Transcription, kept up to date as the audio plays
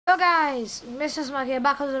Hello guys, Mr. Smug here,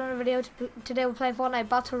 back with another video. Today we're playing Fortnite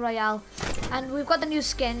Battle Royale, and we've got the new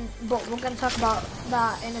skin, but we're going to talk about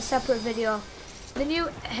that in a separate video. The new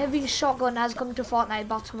heavy shotgun has come to Fortnite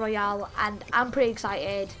Battle Royale, and I'm pretty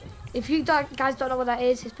excited. If you guys don't know what that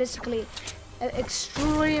is, it's basically an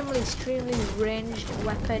extremely ranged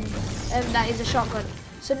weapon, that is a shotgun.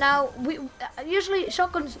 So now, usually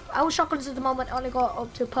our shotguns at the moment only go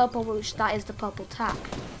up to purple, which that is the purple tack.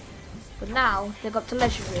 But now, they've got to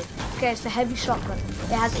legendary. Okay, it's the heavy shotgun.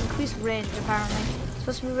 It has increased range, apparently. It's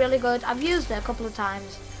supposed to be really good. I've used it a couple of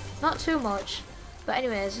times. Not too much. But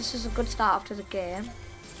anyways, this is a good start after the game.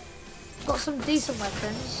 Got some decent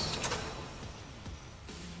weapons.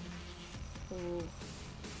 Ooh.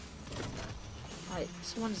 Right,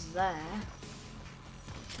 someone's there.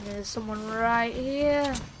 And there's someone right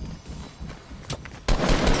here.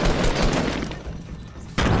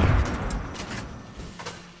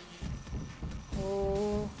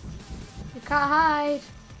 You can't hide.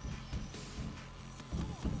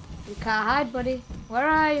 You can't hide, buddy. Where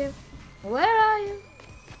are you? Where are you?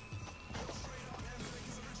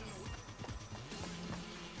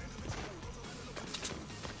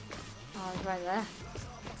 Oh, it's right there.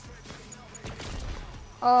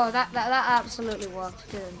 Oh, that absolutely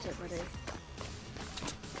worked, didn't it, buddy?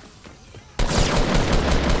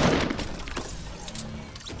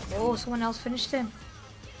 Oh, someone else finished him.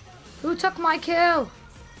 Who took my kill?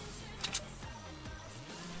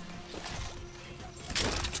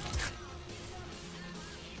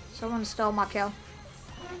 Someone stole my kill.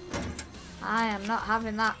 I am not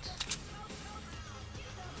having that.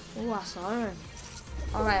 Oh, I saw him.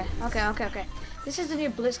 Alright, okay. This is the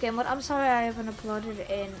new Blitz game, but I'm sorry I haven't uploaded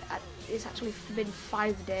it in. It's actually been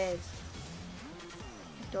 5 days.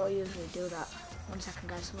 I don't usually do that. 1 second,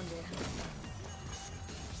 guys, someone's here.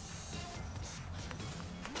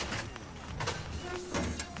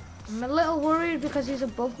 I'm a little worried because he's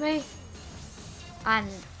above me. And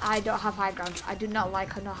I don't have high ground. I do not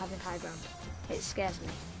like not having high ground. It scares me.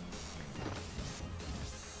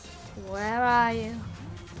 Where are you?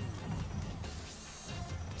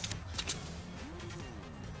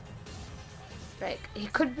 Right, he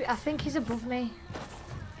could be. I think he's above me.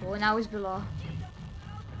 Oh, now he's below.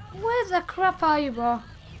 Where the crap are you, bro?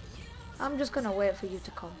 I'm just gonna wait for you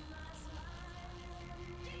to come.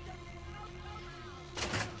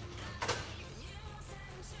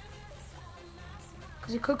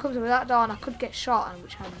 Because he could come through that door and I could get shot,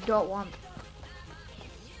 which I don't want.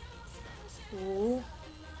 Ooh.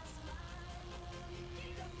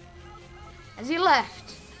 Has he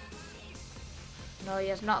left? No, he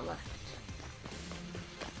has not left.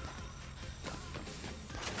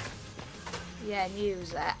 Yeah,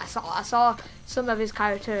 news. I saw some of his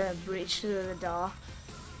character breach through the door.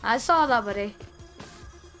 I saw that, buddy.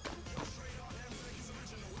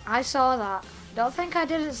 I saw that. Don't think I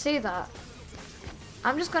didn't see that.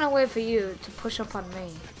 I'm just gonna wait for you to push up on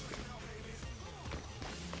me.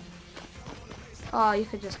 Oh, you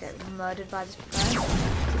could just get murdered by this guy.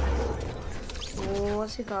 Oh,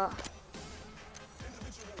 what's he got?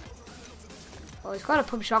 Oh, he's got a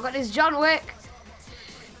pump shotgun. It's John Wick.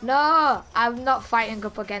 No, I'm not fighting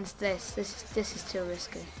up against this. This is too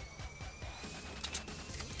risky.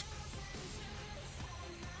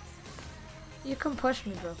 You can push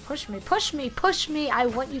me, bro. Push me, push me, push me. I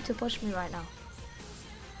want you to push me right now.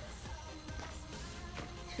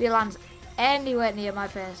 If he lands anywhere near my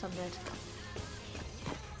face, I'm dead.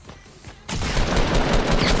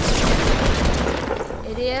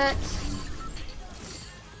 Idiot.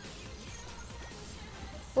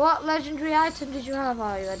 What legendary item did you have?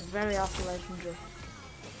 Oh, you had a very awful legendary.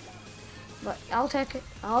 But I'll take it.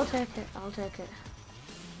 I'll take it. I'll take it.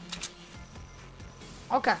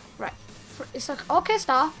 Okay, right. It's like, okay,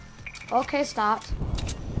 start. Okay, start.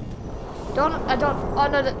 Oh, no.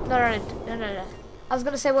 I was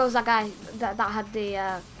gonna say, what was that guy that had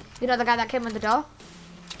the, you know, the guy that came in the door?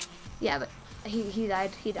 Yeah, but he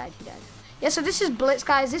died. Yeah, so this is Blitz,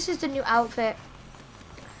 guys. This is the new outfit.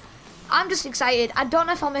 I'm just excited. I don't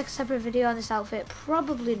know if I'll make a separate video on this outfit.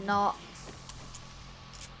 Probably not.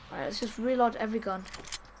 Alright, let's just reload every gun.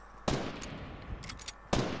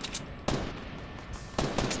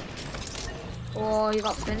 Oh, you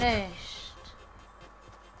got finished.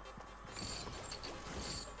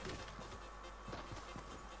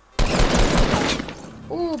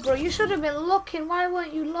 Oh, bro, you should have been looking. Why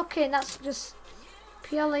weren't you looking? That's just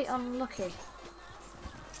purely unlucky.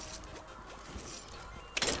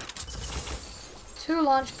 2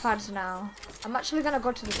 launch pads now. I'm actually gonna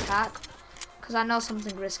go to the tack because I know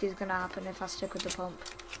something risky is gonna happen if I stick with the pump.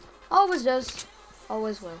 Always does.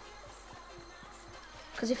 Always will.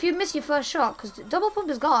 Because if you miss your first shot, because the double pump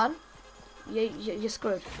is gone, you're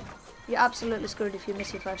screwed. You're absolutely screwed if you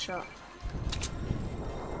miss your first shot.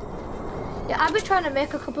 Yeah, I've been trying to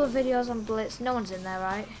make a couple of videos on Blitz. No one's in there,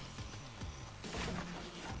 right?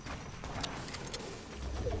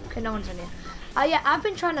 Okay, no one's in here. Yeah, I've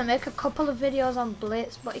been trying to make a couple of videos on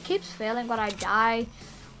Blitz, but it keeps failing when I die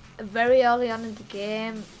very early on in the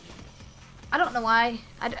game. I don't know why.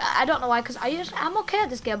 I don't know why, because I'm okay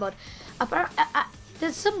at this game mode.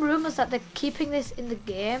 There's some rumors that they're keeping this in the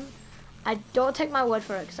game. I don't take my word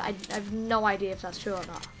for it, because I have no idea if that's true or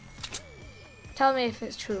not. Tell me if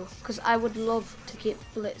it's true, because I would love to keep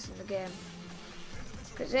Blitz in the game.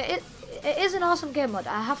 Because it is an awesome game mode,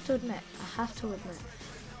 I have to admit.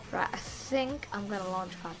 Right, I think I'm going to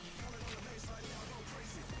launch pad.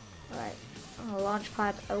 Right, I'm going to launch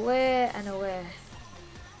pad away and away.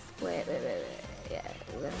 Wait. Yeah,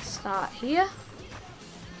 we're going to start here.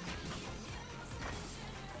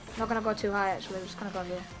 I'm not going to go too high actually, we're just going to go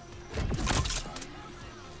here.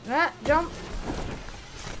 Right, jump.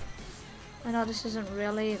 I know this isn't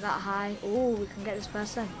really that high. Ooh, we can get this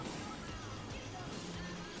person.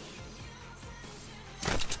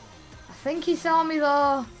 I think he saw me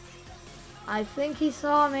though. I think he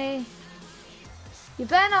saw me. You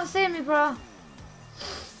better not see me, bro.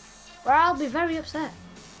 Or I'll be very upset.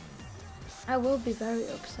 I will be very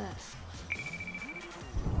upset.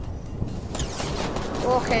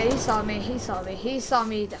 Okay, he saw me, definitely saw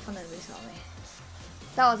me.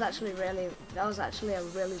 That was actually a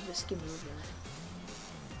really risky move there.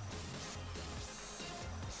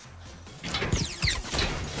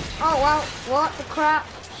 Oh wow, what the crap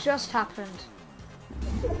just happened?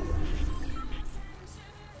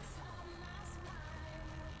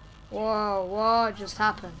 Whoa, what just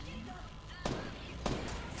happened?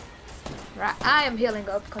 Right, I am healing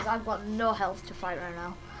up because I've got no health to fight right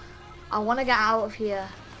now. I want to get out of here,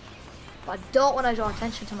 but I don't want to draw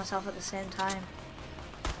attention to myself at the same time.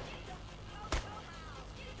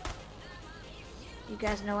 You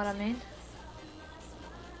guys know what I mean?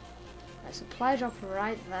 Right, supply drop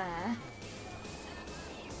right there.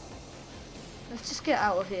 Let's just get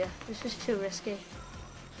out of here. This is too risky.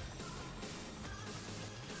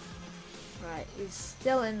 Right, he's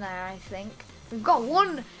still in there, I think. We've got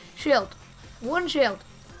one shield. One shield.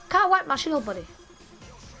 Can't wipe my shield, buddy.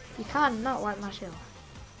 You can't not wipe my shield.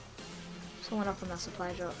 Someone up on that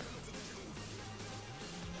supply drop.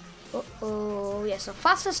 Uh-oh. Yeah, so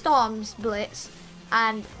faster storms, Blitz,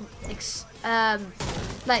 and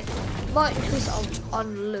like more increase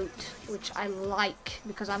on loot, which I like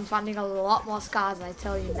because I'm finding a lot more scars, I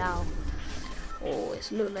tell you now. Oh,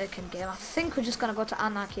 it's loot lurking game. I think we're just gonna go to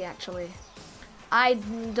Anarchy actually. I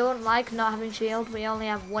don't like not having shield. We only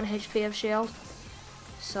have 1 HP of shield,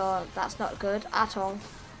 so that's not good at all.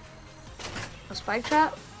 A spike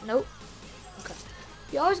trap? Nope. Okay.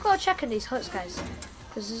 You always gotta check in these huts, guys,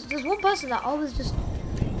 because there's one person that always just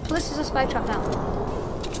places a spike trap down.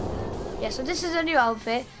 Yeah, so this is a new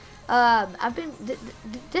outfit. I've been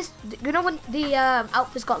you know when the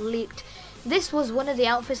outfits got leaked, this was one of the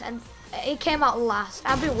outfits and it came out last.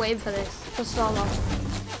 I've been waiting for this for so long.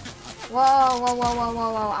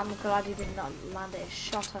 Whoa. I'm glad he did not land a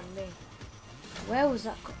shot on me. Where was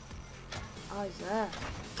that? Oh, he's there.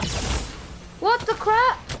 What the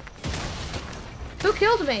crap? Who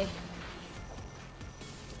killed me?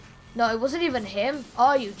 No, it wasn't even him.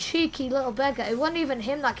 Oh, you cheeky little beggar. It wasn't even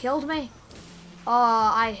him that killed me. Oh,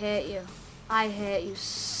 I hate you. I hate you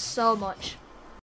so much.